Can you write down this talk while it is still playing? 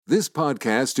This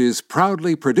podcast is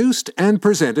proudly produced and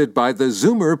presented by the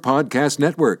Zoomer Podcast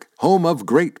Network, home of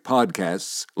great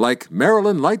podcasts like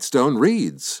Marilyn Lightstone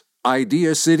Reads,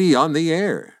 Idea City on the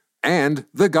Air, and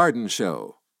The Garden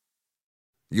Show.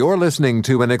 You're listening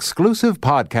to an exclusive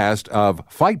podcast of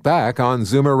Fight Back on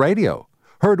Zoomer Radio,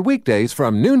 heard weekdays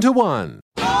from noon to 1.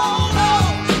 Oh,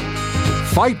 no!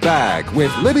 Fight Back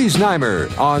with Libby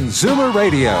Znaimer on Zoomer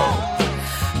Radio.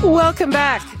 Welcome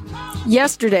back.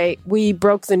 Yesterday, we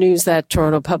broke the news that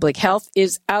Toronto Public Health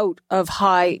is out of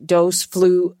high-dose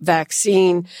flu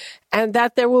vaccine and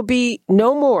that there will be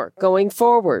no more going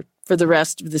forward for the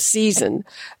rest of the season.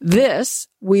 This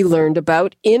we learned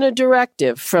about in a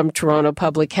directive from Toronto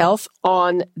Public Health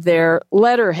on their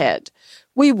letterhead.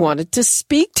 We wanted to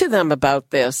speak to them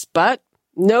about this, but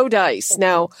no dice.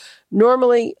 Now,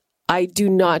 normally, I do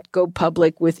not go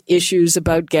public with issues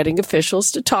about getting officials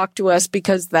to talk to us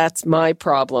because that's my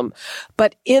problem.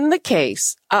 But in the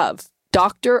case of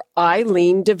Dr.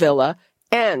 Eileen Davila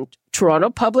and Toronto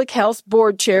Public Health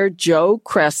Board Chair Joe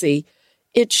Cressy,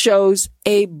 it shows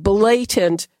a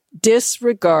blatant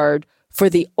disregard for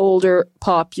the older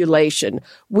population.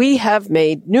 We have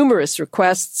made numerous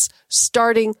requests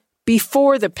starting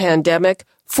before the pandemic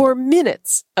for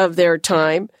minutes of their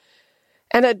time.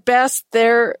 And at best,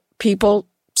 their people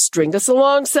string us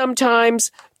along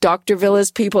sometimes. Dr.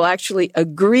 Villa's people actually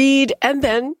agreed and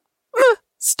then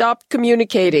stopped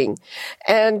communicating.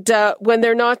 And when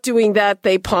they're not doing that,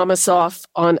 they palm us off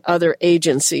on other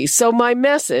agencies. So my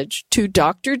message to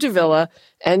Dr. Davila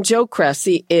and Joe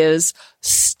Cressy is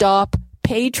stop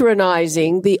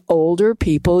patronizing the older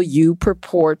people you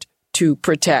purport to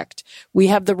protect. We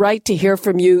have the right to hear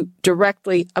from you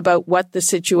directly about what the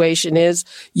situation is.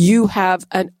 You have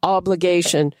an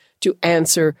obligation to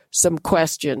answer some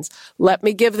questions. Let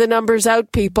me give the numbers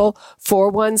out, people.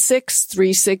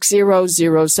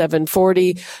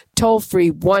 416-360-0740. Toll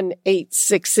free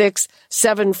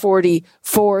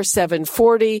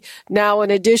 1-866-740-4740. Now,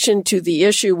 in addition to the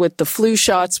issue with the flu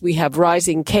shots, we have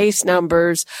rising case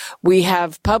numbers. We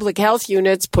have public health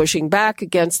units pushing back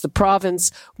against the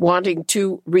province wanting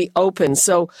to reopen.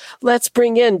 So let's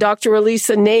bring in Dr.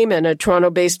 Alisa Naiman, a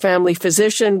Toronto-based family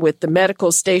physician with the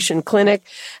Medical Station Clinic,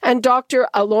 and Dr.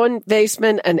 Alon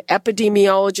Vaisman, an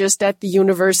epidemiologist at the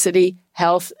University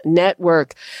Health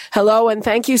Network. Hello, and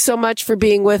thank you so much for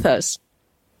being with us.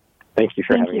 Thank you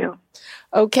for having me.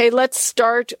 Okay, let's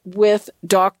start with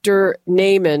Dr.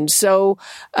 Naiman. So,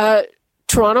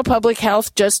 Toronto Public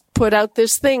Health just put out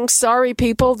this thing. Sorry,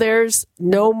 people, there's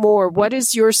no more. What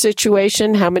is your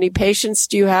situation? How many patients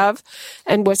do you have?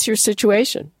 And what's your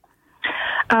situation?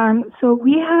 So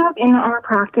we have in our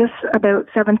practice about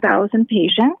 7,000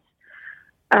 patients.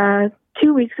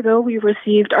 2 weeks ago, we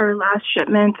received our last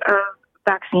shipment of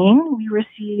vaccine. We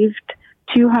received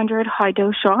 200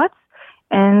 high-dose shots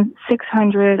and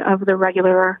 600 of the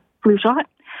regular flu shot.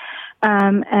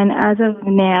 And as of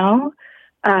now,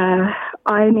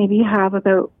 I maybe have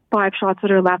about 5 shots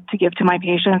that are left to give to my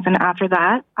patients, and after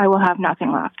that, I will have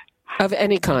nothing left. Of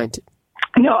any kind?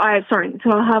 No, sorry.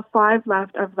 So I'll have 5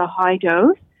 left of the high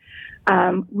dose.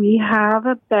 We have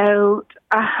about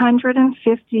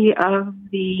 150 of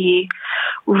the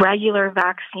regular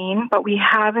vaccine, but we've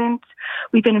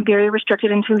been very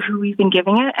restricted into who we've been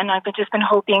giving it, and I've just been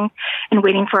hoping and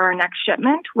waiting for our next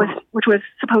shipment, which was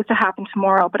supposed to happen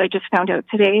tomorrow, but I just found out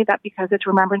today that because it's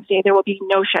Remembrance Day, there will be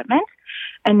no shipment,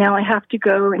 and now I have to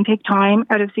go and take time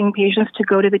out of seeing patients to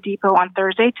go to the depot on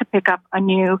Thursday to pick up a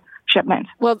new shipment.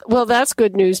 Well, that's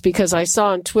good news because I saw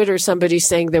on Twitter somebody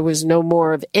saying there was no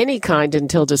more of any kind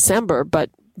until December,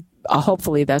 but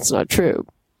hopefully that's not true.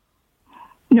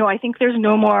 No, I think there's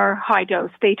no more high dose.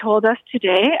 They told us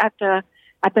today at the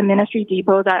Ministry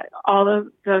Depot that all of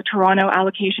the Toronto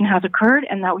allocation has occurred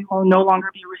and that we will no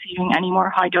longer be receiving any more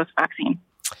high dose vaccine.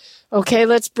 Okay,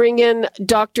 let's bring in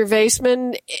Dr.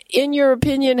 Vaisman. In your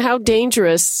opinion, how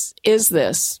dangerous is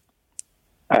this?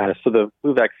 So the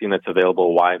flu vaccine that's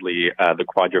available widely, the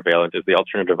quadrivalent, is the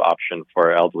alternative option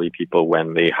for elderly people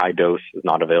when the high dose is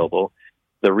not available.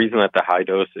 The reason that the high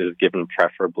dose is given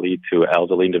preferably to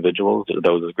elderly individuals,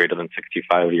 those greater than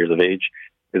 65 years of age,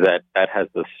 is that has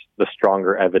the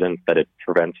stronger evidence that it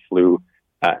prevents flu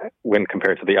when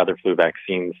compared to the other flu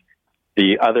vaccines.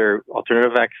 The other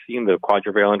alternative vaccine, the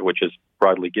quadrivalent, which is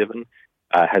broadly given,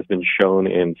 has been shown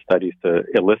in studies to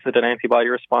elicit an antibody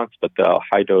response, but the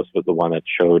high dose was the one that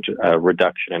showed a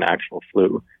reduction in actual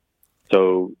flu.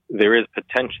 So there's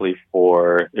potentially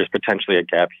a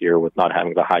gap here with not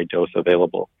having the high dose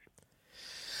available.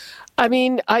 I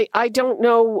mean, I don't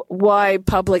know why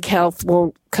public health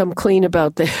won't come clean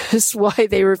about this, why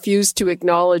they refuse to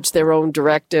acknowledge their own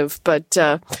directive, but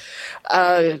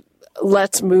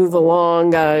let's move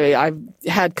along. I've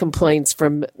had complaints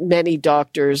from many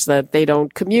doctors that they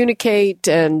don't communicate,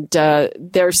 and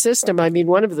their system, I mean,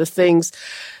 one of the things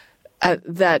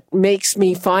that makes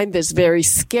me find this very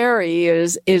scary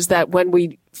is that when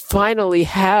we finally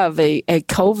have a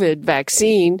COVID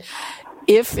vaccine,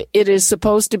 if it is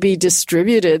supposed to be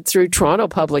distributed through Toronto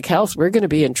Public Health, we're going to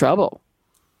be in trouble.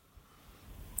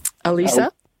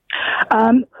 Alisa?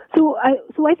 So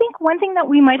I think one thing that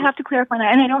we might have to clarify,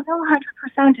 and I don't know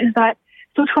 100%, is that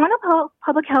Toronto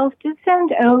Public Health did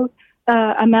send out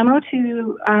a memo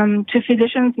to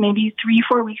physicians maybe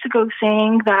 3-4 weeks ago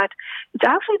saying that it's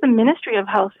actually the Ministry of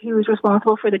Health who is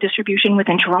responsible for the distribution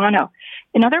within Toronto.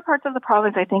 In other parts of the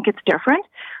province, I think it's different,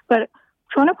 but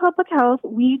Toronto Public Health,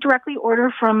 we directly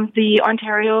order from the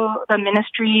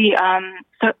Ministry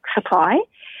supply,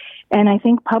 and I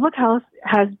think Public Health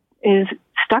is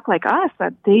stuck like us,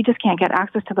 that they just can't get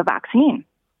access to the vaccine.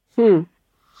 And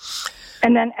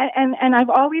then, and I've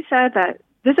always said that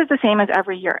this is the same as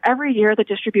every year. Every year, the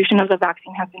distribution of the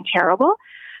vaccine has been terrible.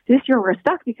 This year, we're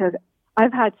stuck because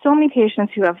I've had so many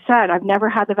patients who have said, I've never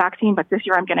had the vaccine, but this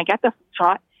year I'm going to get the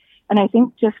shot. And I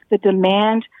think just the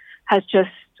demand has just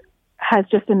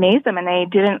amazed them, and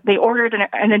they ordered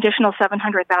an additional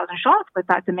 700,000 shots, but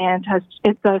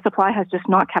the supply has just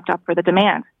not kept up for the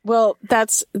demand. Well,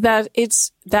 that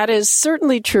is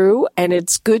certainly true, and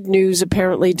it's good news.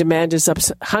 Apparently demand is up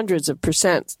hundreds of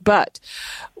percent. But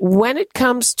when it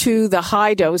comes to the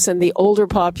high dose and the older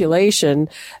population,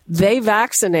 they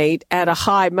vaccinate at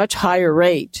a much higher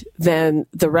rate than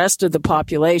the rest of the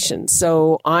population.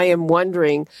 So I am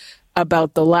wondering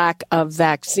about the lack of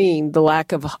vaccine, the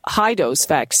lack of high-dose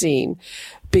vaccine,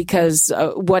 because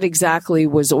what exactly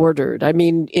was ordered? I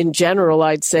mean, in general,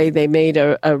 I'd say they made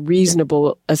a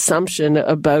reasonable assumption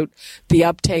about the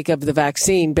uptake of the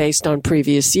vaccine based on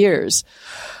previous years.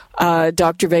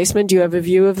 Dr. Vaisman, do you have a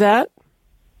view of that?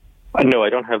 No, I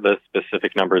don't have the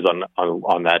specific numbers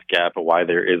on that gap of why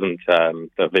there isn't the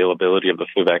availability of the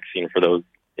flu vaccine for those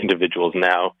individuals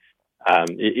now.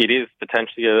 It is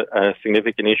potentially a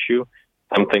significant issue.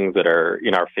 Some things that are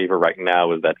in our favor right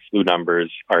now is that flu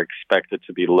numbers are expected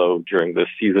to be low during this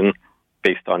season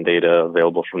based on data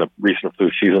available from the recent flu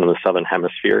season in the Southern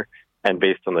Hemisphere and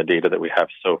based on the data that we have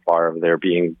so far of there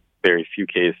being very few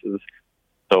cases.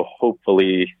 So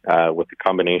hopefully with the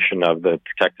combination of the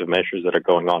protective measures that are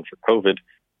going on for COVID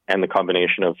and the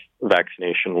combination of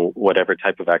vaccination, whatever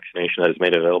type of vaccination that is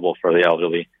made available for the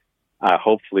elderly,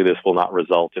 hopefully this will not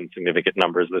result in significant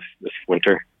numbers this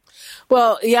winter.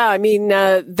 Well, yeah, I mean,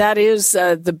 that is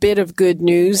the bit of good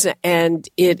news, and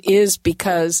it is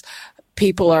because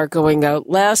people are going out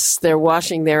less, they're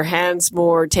washing their hands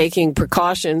more, taking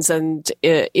precautions, and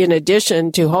in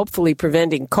addition to hopefully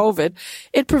preventing COVID,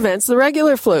 it prevents the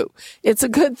regular flu. It's a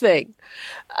good thing.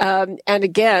 And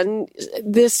again,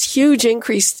 this huge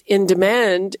increase in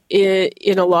demand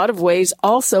in a lot of ways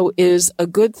also is a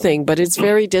good thing, but it's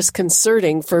very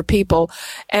disconcerting for people.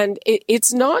 And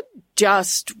it's not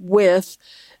just with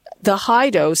the high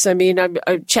dose. I mean, I'm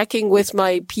checking with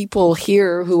my people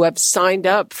here who have signed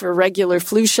up for regular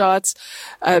flu shots,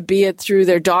 be it through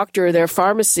their doctor or their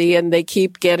pharmacy, and they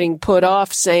keep getting put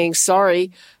off saying,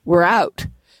 sorry, we're out.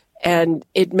 And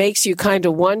it makes you kind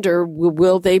of wonder,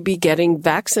 will they be getting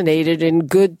vaccinated in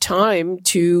good time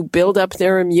to build up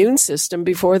their immune system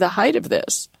before the height of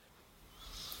this?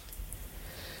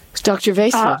 Dr.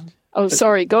 Vaisman.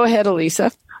 Sorry. Go ahead,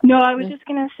 Alisa. No, I was just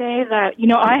going to say that,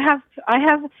 I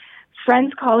have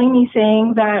friends calling me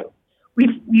saying that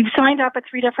we've signed up at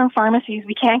 3 different pharmacies.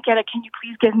 We can't get it. Can you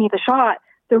please give me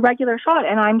the regular shot?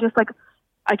 And I'm just like,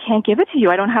 I can't give it to you.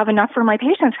 I don't have enough for my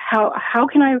patients. How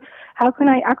can I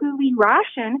equitably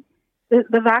ration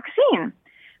the vaccine?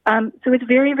 So it's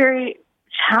very, very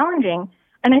challenging.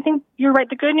 And I think you're right.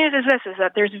 The good news is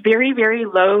that there's very, very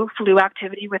low flu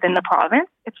activity within the province.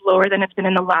 It's lower than it's been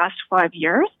in the last 5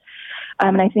 years.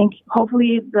 And I think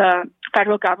hopefully the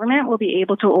federal government will be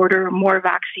able to order more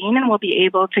vaccine and will be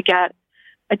able to get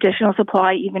additional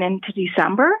supply even into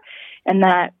December. And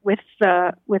that with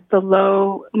the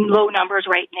low numbers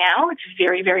right now, it's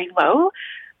very, very low,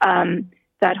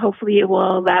 that hopefully it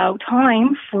will allow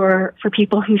time for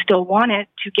people who still want it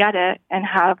to get it and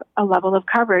have a level of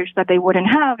coverage that they wouldn't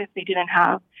have if they didn't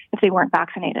have if they weren't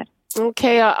vaccinated.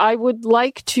 Okay, I would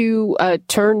like to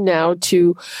turn now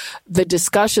to the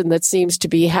discussion that seems to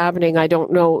be happening. I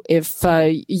don't know if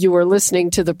you were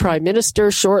listening to the Prime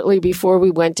Minister shortly before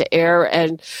we went to air,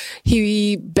 and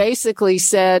he basically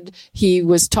said he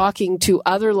was talking to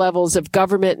other levels of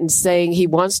government and saying he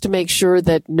wants to make sure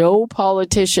that no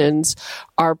politicians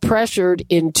are pressured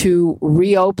into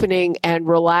reopening and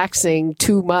relaxing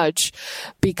too much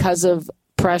because of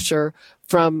pressure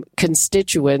from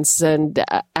constituents. And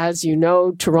as you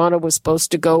know, Toronto was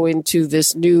supposed to go into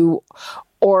this new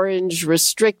orange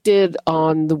restricted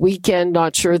on the weekend.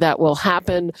 Not sure that will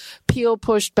happen. Peel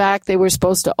pushed back. They were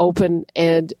supposed to open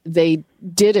and they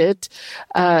did it.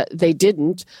 They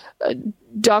didn't.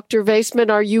 Dr.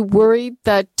 Vaisman, are you worried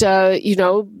that,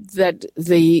 that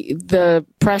the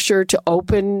pressure to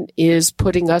open is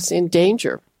putting us in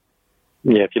danger?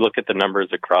 Yeah, if you look at the numbers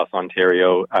across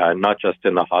Ontario, not just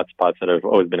in the hotspots that have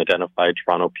always been identified,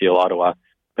 Toronto, Peel, Ottawa,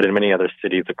 but in many other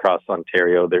cities across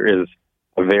Ontario, there is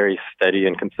a very steady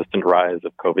and consistent rise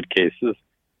of COVID cases.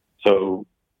 So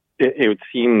it would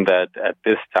seem that at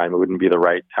this time, it wouldn't be the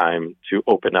right time to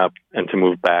open up and to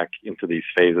move back into these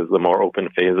phases, the more open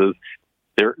phases.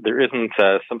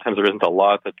 Sometimes there isn't a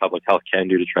lot that public health can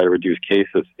do to try to reduce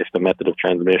cases if the method of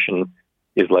transmission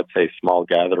is, let's say, small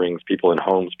gatherings, people in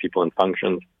homes, people in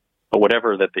functions. But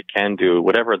whatever that they can do,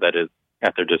 whatever that is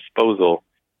at their disposal,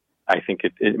 I think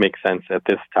it makes sense at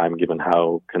this time, given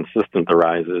how consistent the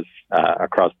rise is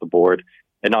across the board.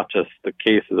 And not just the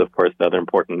cases, of course. The other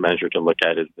important measure to look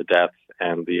at is the deaths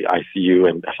and the ICU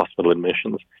and hospital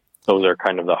admissions. Those are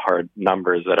kind of the hard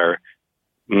numbers that are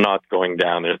not going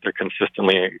down. They're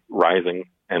consistently rising,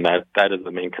 and that is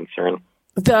the main concern.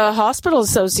 The Hospital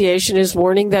Association is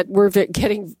warning that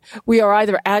we are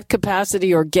either at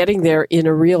capacity or getting there in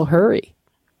a real hurry.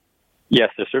 Yes,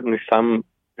 there's certainly some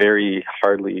very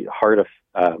hard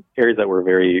areas that were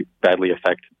very badly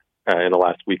affected in the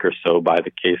last week or so by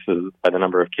the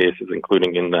number of cases,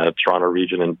 including in the Toronto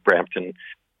region, in Brampton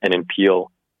and in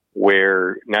Peel,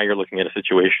 where now you're looking at a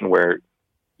situation where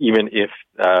even if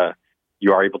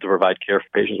you are able to provide care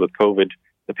for patients with COVID,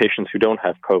 the patients who don't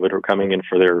have COVID are coming in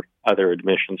for their other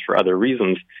admissions for other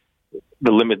reasons.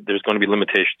 There's going to be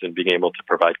limitations in being able to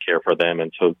provide care for them.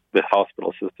 And so the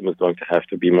hospital system is going to have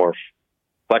to be more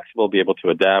flexible, be able to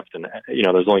adapt. And,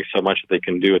 there's only so much that they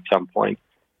can do at some point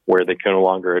where they can no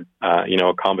longer,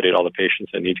 accommodate all the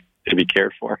patients that need to be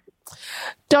cared for.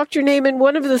 Dr. Naiman,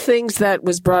 one of the things that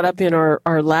was brought up in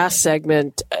our last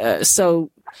segment,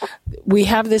 we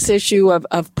have this issue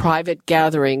of private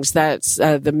gatherings. That's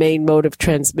the main mode of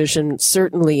transmission,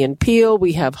 certainly in Peel.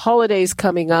 We have holidays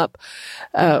coming up,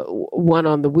 one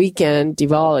on the weekend,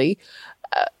 Diwali.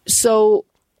 So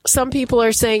some people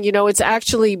are saying, it's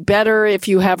actually better if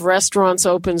you have restaurants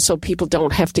open so people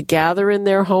don't have to gather in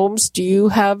their homes. Do you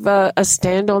have a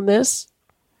stand on this?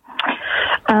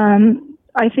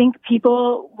 I think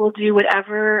people will do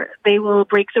whatever. They will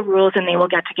break the rules and they will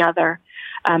get together.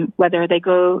 Whether they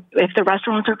go, if the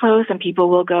restaurants are closed, then people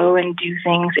will go and do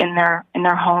things in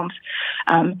their homes.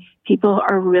 People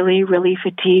are really, really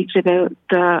fatigued about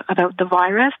the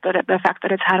virus, the effect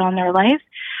that it's had on their life.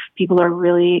 People are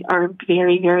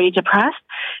very, very depressed,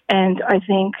 and I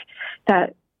think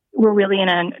that we're really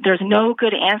there's no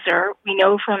good answer. We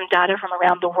know from data from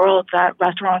around the world that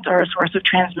restaurants are a source of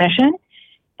transmission,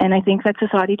 and I think that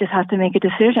society just has to make a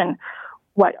decision.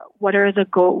 What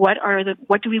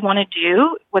do we want to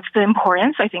do? What's the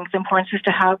importance? I think the importance is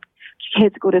to have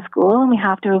kids go to school, and we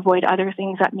have to avoid other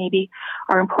things that maybe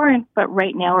are important, but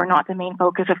right now are not the main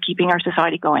focus of keeping our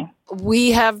society going.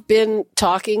 We have been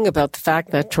talking about the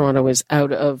fact that Toronto is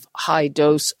out of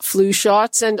high-dose flu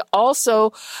shots, and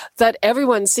also that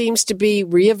everyone seems to be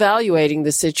reevaluating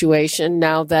the situation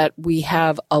now that we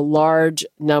have a large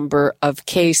number of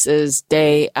cases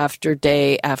day after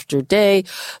day after day.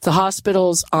 The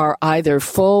hospitals are either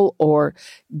full or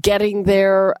getting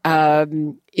there.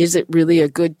 Is it really a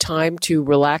good time to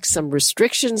relax some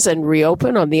restrictions and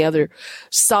reopen? On the other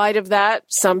side of that,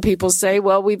 some people say,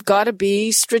 well, we've got to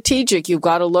be strategic. You've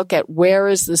got to look at where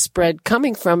is the spread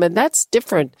coming from, and that's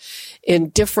different in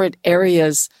different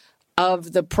areas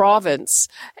of the province.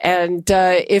 And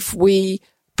if we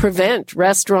prevent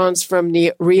restaurants from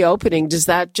reopening, does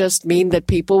that just mean that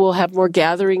people will have more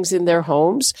gatherings in their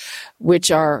homes,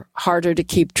 which are harder to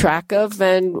keep track of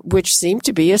and which seem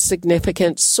to be a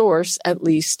significant source, at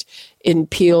least in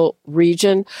Peel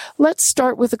region? Let's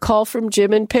start with a call from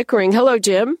Jim in Pickering. Hello,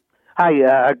 Jim.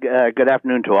 Hi, good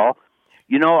afternoon to all.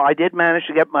 I did manage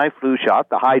to get my flu shot,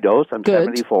 the high dose. I'm good.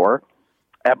 74,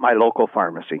 at my local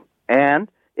pharmacy. And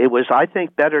it was, I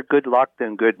think, better good luck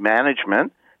than good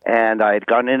management, And I had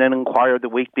gone in and inquired the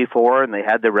week before, and they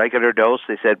had the regular dose.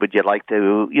 They said, would you like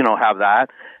to, have that?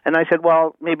 And I said,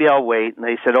 well, maybe I'll wait. And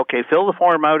they said, okay, fill the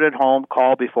form out at home,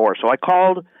 call before. So I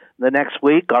called the next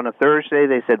week on a Thursday.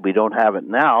 They said, we don't have it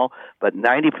now, but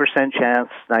 90% chance,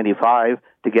 95,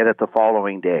 to get it the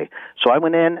following day. So I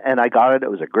went in and I got it. It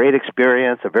was a great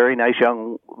experience. A very nice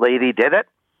young lady did it.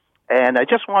 And I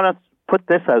just want to put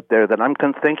this out there that I'm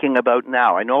thinking about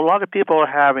now. I know a lot of people are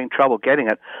having trouble getting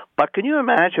it, but can you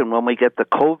imagine when we get the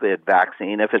COVID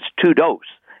vaccine, if it's 2 doses,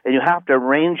 and you have to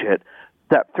arrange it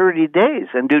that 30 days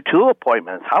and do 2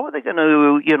 appointments? How are they going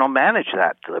to, manage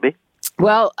that, Libby?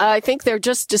 Well, I think they're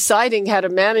just deciding how to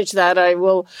manage that. I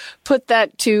will put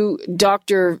that to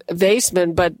Dr.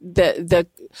 Vaisman, but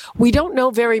we don't know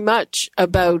very much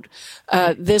about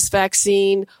this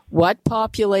vaccine, what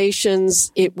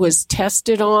populations it was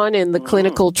tested on in the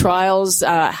clinical trials,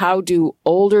 how do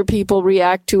older people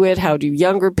react to it, how do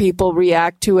younger people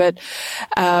react to it.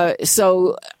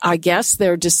 So I guess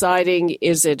they're deciding,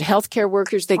 is it healthcare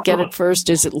workers that get it first?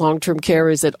 Is it long-term care?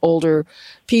 Is it older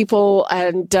people?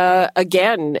 And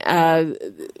again,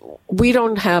 we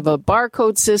don't have a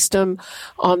barcode system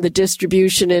on the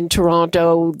distribution in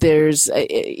Toronto. There's,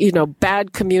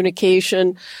 bad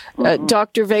communication.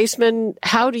 Dr. Vaisman,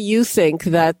 how do you think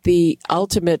that the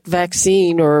ultimate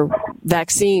vaccine or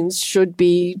vaccines should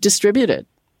be distributed?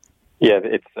 Yeah,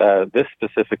 it's this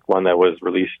specific one that was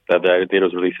released, the data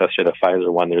was released yesterday, the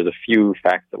Pfizer one. There's a few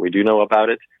facts that we do know about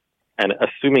it. And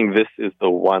assuming this is the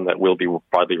one that will be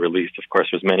broadly released, of course,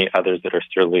 there's many others that are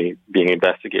still being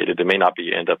investigated. It may not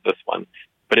end up this one.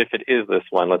 But if it is this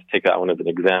one, let's take that one as an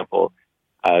example.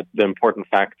 The important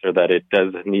facts are that it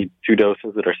does need 2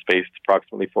 doses that are spaced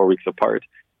approximately 4 weeks apart.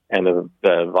 And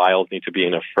the vials need to be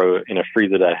in a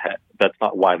freezer that's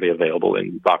not widely available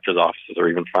in doctors' offices or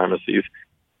even pharmacies.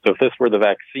 So if this were the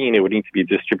vaccine, it would need to be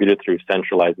distributed through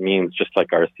centralized means, just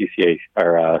like our CCA,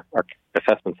 our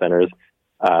assessment centers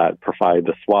provide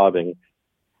the swabbing.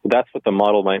 So that's what the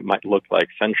model might look like,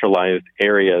 centralized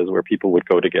areas where people would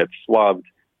go to get swabbed.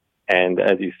 And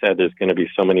as you said, there's going to be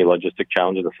so many logistic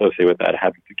challenges associated with that,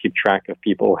 having to keep track of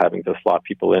people, having to slot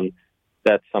people in.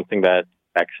 That's something that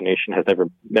vaccination has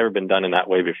never been done in that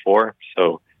way before.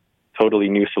 So totally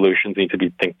new solutions need to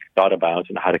be thought about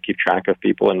and how to keep track of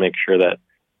people and make sure that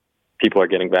people are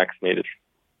getting vaccinated.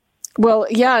 Well,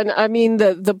 yeah, and I mean,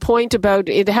 the point about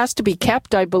it has to be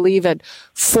kept, I believe, at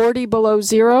 40 below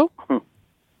zero.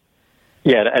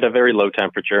 Yeah, at a very low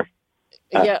temperature.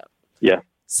 Yeah.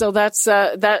 So that's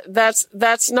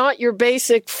not your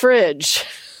basic fridge.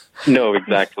 No,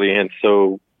 exactly. And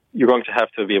so you're going to have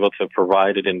to be able to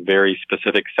provide it in very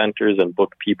specific centers and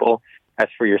book people. As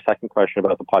for your second question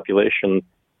about the population,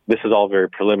 this is all very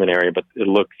preliminary, but it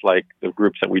looks like the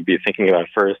groups that we'd be thinking about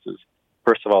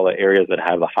first of all, the areas that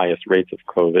have the highest rates of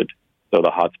COVID, so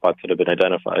the hotspots that have been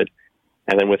identified.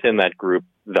 And then within that group,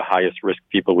 the highest risk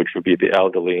people, which would be the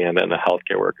elderly and then the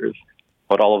healthcare workers.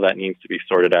 But all of that needs to be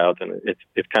sorted out, and it's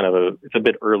a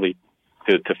bit early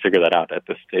to figure that out at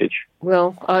this stage.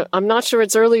 Well, I'm not sure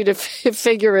it's early to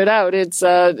figure it out.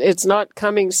 It's not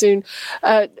coming soon.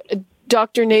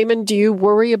 Dr. Naiman, do you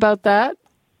worry about that?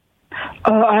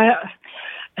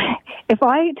 If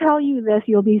I tell you this,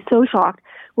 you'll be so shocked.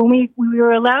 When we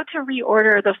were allowed to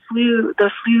reorder the flu,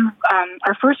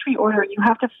 our first reorder, you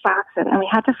have to fax it, and we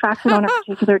had to fax it on a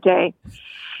particular day.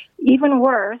 Even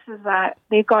worse is that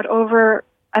they got over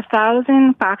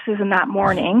 1,000 faxes in that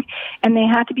morning, and they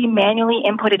had to be manually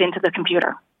inputted into the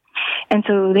computer. And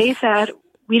so they said,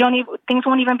 things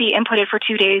won't even be inputted for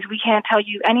 2 days. We can't tell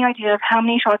you any idea of how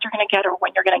many shots you're going to get or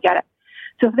when you're going to get it.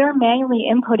 So if they're manually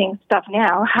inputting stuff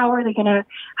now, how are they going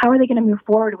to move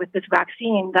forward with this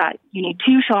vaccine that you need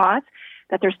 2 shots,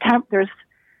 that there's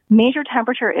major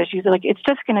temperature issues? Like, it's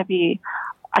just going to be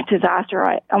a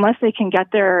disaster unless they can get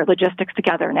their logistics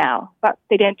together now. But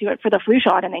they didn't do it for the flu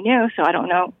shot, and they knew, so I don't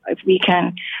know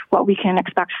what we can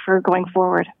expect for going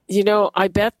forward. I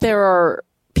bet there are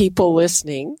people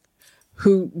listening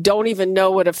who don't even know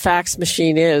what a fax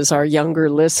machine is, our younger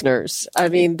listeners. I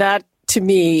mean, that to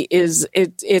me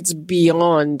it's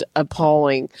beyond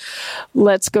appalling.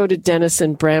 Let's go to Dennis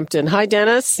in Brampton. Hi,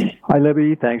 Dennis. Hi,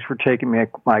 Libby. Thanks for taking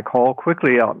my call.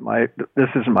 Quickly, this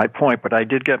isn't my point, but I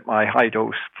did get my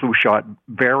high-dose flu shot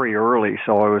very early,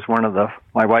 so I was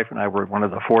my wife and I were one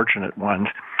of the fortunate ones.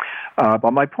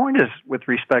 But my point is with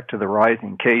respect to the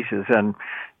rising cases and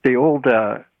the old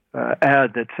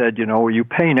ad that said, you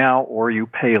pay now or you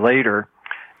pay later.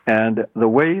 And the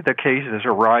way the cases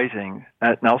are rising,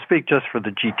 and I'll speak just for the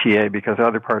GTA because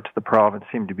other parts of the province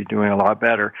seem to be doing a lot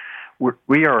better,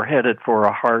 we are headed for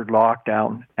a hard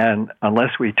lockdown. And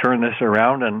unless we turn this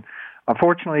around, and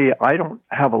unfortunately, I don't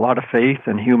have a lot of faith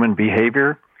in human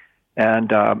behavior,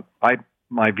 and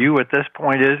my view at this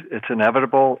point is it's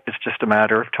inevitable. It's just a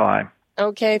matter of time.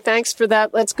 Okay, thanks for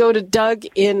that. Let's go to Doug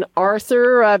in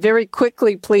Arthur. Very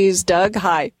quickly, please, Doug.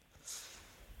 Hi.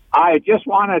 I just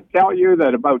want to tell you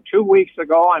that about 2 weeks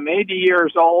ago, I'm 80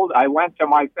 years old. I went to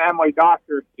my family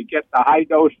doctor to get the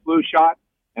high-dose flu shot,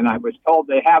 and I was told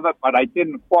they have it, but I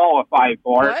didn't qualify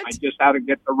for it. I just had to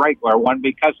get the regular one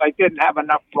because I didn't have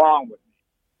enough wrong with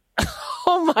me.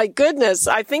 Oh, my goodness.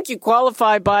 I think you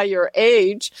qualify by your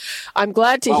age. I'm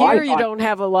glad to hear you don't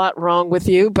have a lot wrong with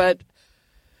you, but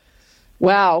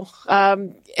wow.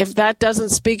 If that doesn't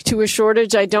speak to a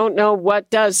shortage, I don't know what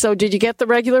does. So did you get the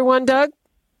regular one, Doug?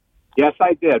 Yes,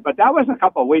 I did, but that was a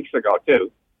couple of weeks ago,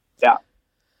 too. Yeah.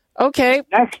 Okay.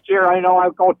 Next year, I know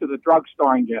I'll go to the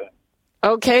drugstore and get it.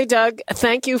 Okay, Doug.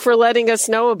 Thank you for letting us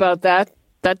know about that.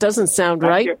 That doesn't sound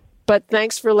right, but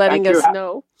thanks for letting us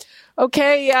know.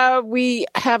 Okay, we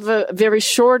have a very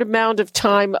short amount of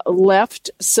time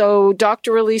left. So,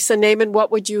 Dr. Alisa Naiman,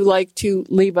 what would you like to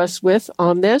leave us with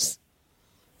on this?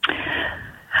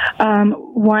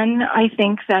 One, I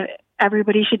think that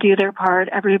everybody should do their part.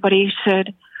 Everybody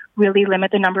should really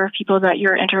limit the number of people that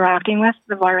you're interacting with.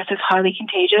 The virus is highly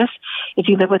contagious. If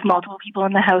you live with multiple people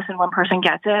in the house and one person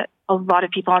gets it, a lot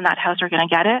of people in that house are going to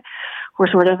get it.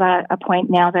 We're sort of at a point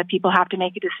now that people have to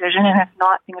make a decision, and if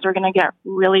not, things are going to get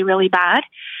really, really bad,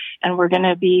 and we're going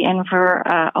to be in for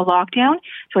a lockdown.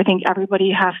 So I think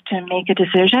everybody has to make a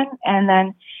decision. And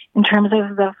then in terms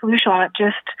of the flu shot,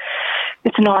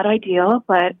 it's not ideal,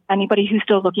 but anybody who's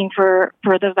still looking for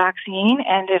the vaccine,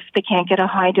 and if they can't get a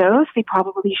high dose, they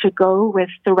probably should go with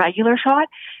the regular shot.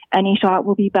 Any shot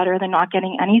will be better than not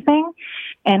getting anything.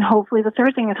 And hopefully the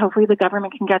third thing is hopefully the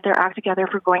government can get their act together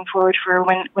for going forward for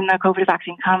when the COVID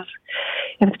vaccine comes.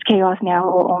 If it's chaos now,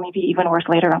 it will only be even worse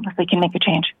later unless they can make a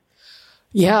change.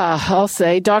 Yeah, I'll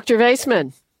say. Dr.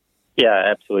 Vaisman. Yeah,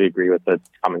 I absolutely agree with the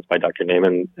comments by Dr.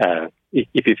 Naiman.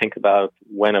 If you think about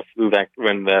when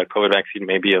when the COVID vaccine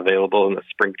may be available in the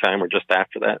springtime or just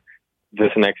after that,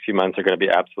 this next few months are going to be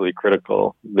absolutely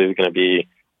critical. There's going to be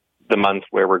the month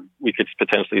where we could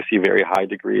potentially see very high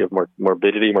degree of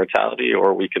morbidity, mortality,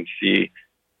 or we can see,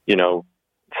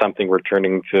 something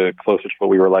returning to closer to what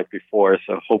we were like before.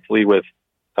 So hopefully with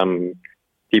some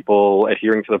people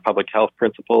adhering to the public health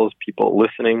principles, people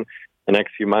listening, the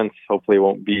next few months hopefully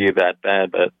won't be that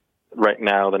bad. But right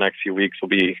now, the next few weeks will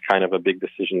be kind of a big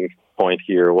decision point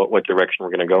here, what direction we're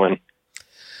going to go in.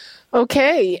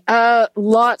 Okay,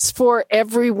 lots for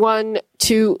everyone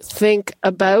to think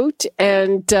about.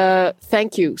 And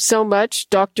thank you so much,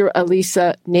 Dr.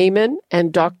 Alisa Naiman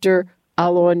and Dr.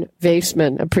 Alon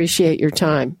Vaisman. Appreciate your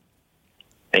time.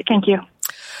 Thank you.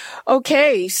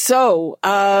 Okay, so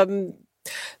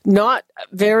not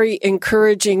very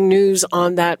encouraging news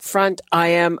on that front, I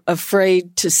am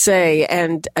afraid to say.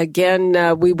 And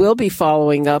again, we will be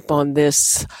following up on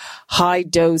this high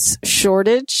dose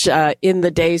shortage in the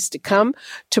days to come.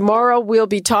 Tomorrow, we'll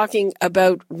be talking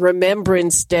about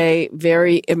Remembrance Day,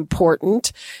 very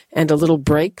important, and a little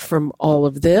break from all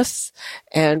of this.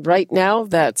 And right now,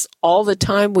 that's all the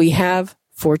time we have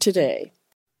for today.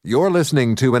 You're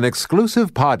listening to an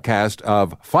exclusive podcast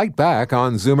of Fight Back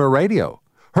on Zoomer Radio.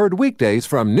 Heard weekdays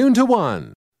from noon to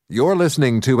 1. You're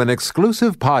listening to an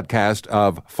exclusive podcast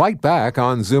of Fight Back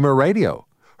on Zoomer Radio.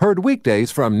 Heard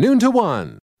weekdays from noon to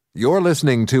 1. You're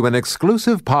listening to an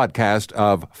exclusive podcast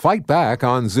of Fight Back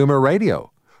on Zoomer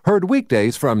Radio. Heard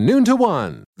weekdays from noon to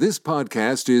 1. This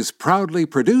podcast is proudly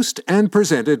produced and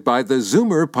presented by the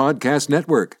Zoomer Podcast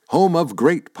Network, home of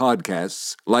great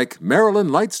podcasts like Marilyn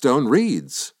Lightstone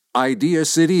Reads, Idea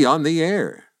City on the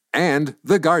Air, and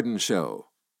The Garden Show.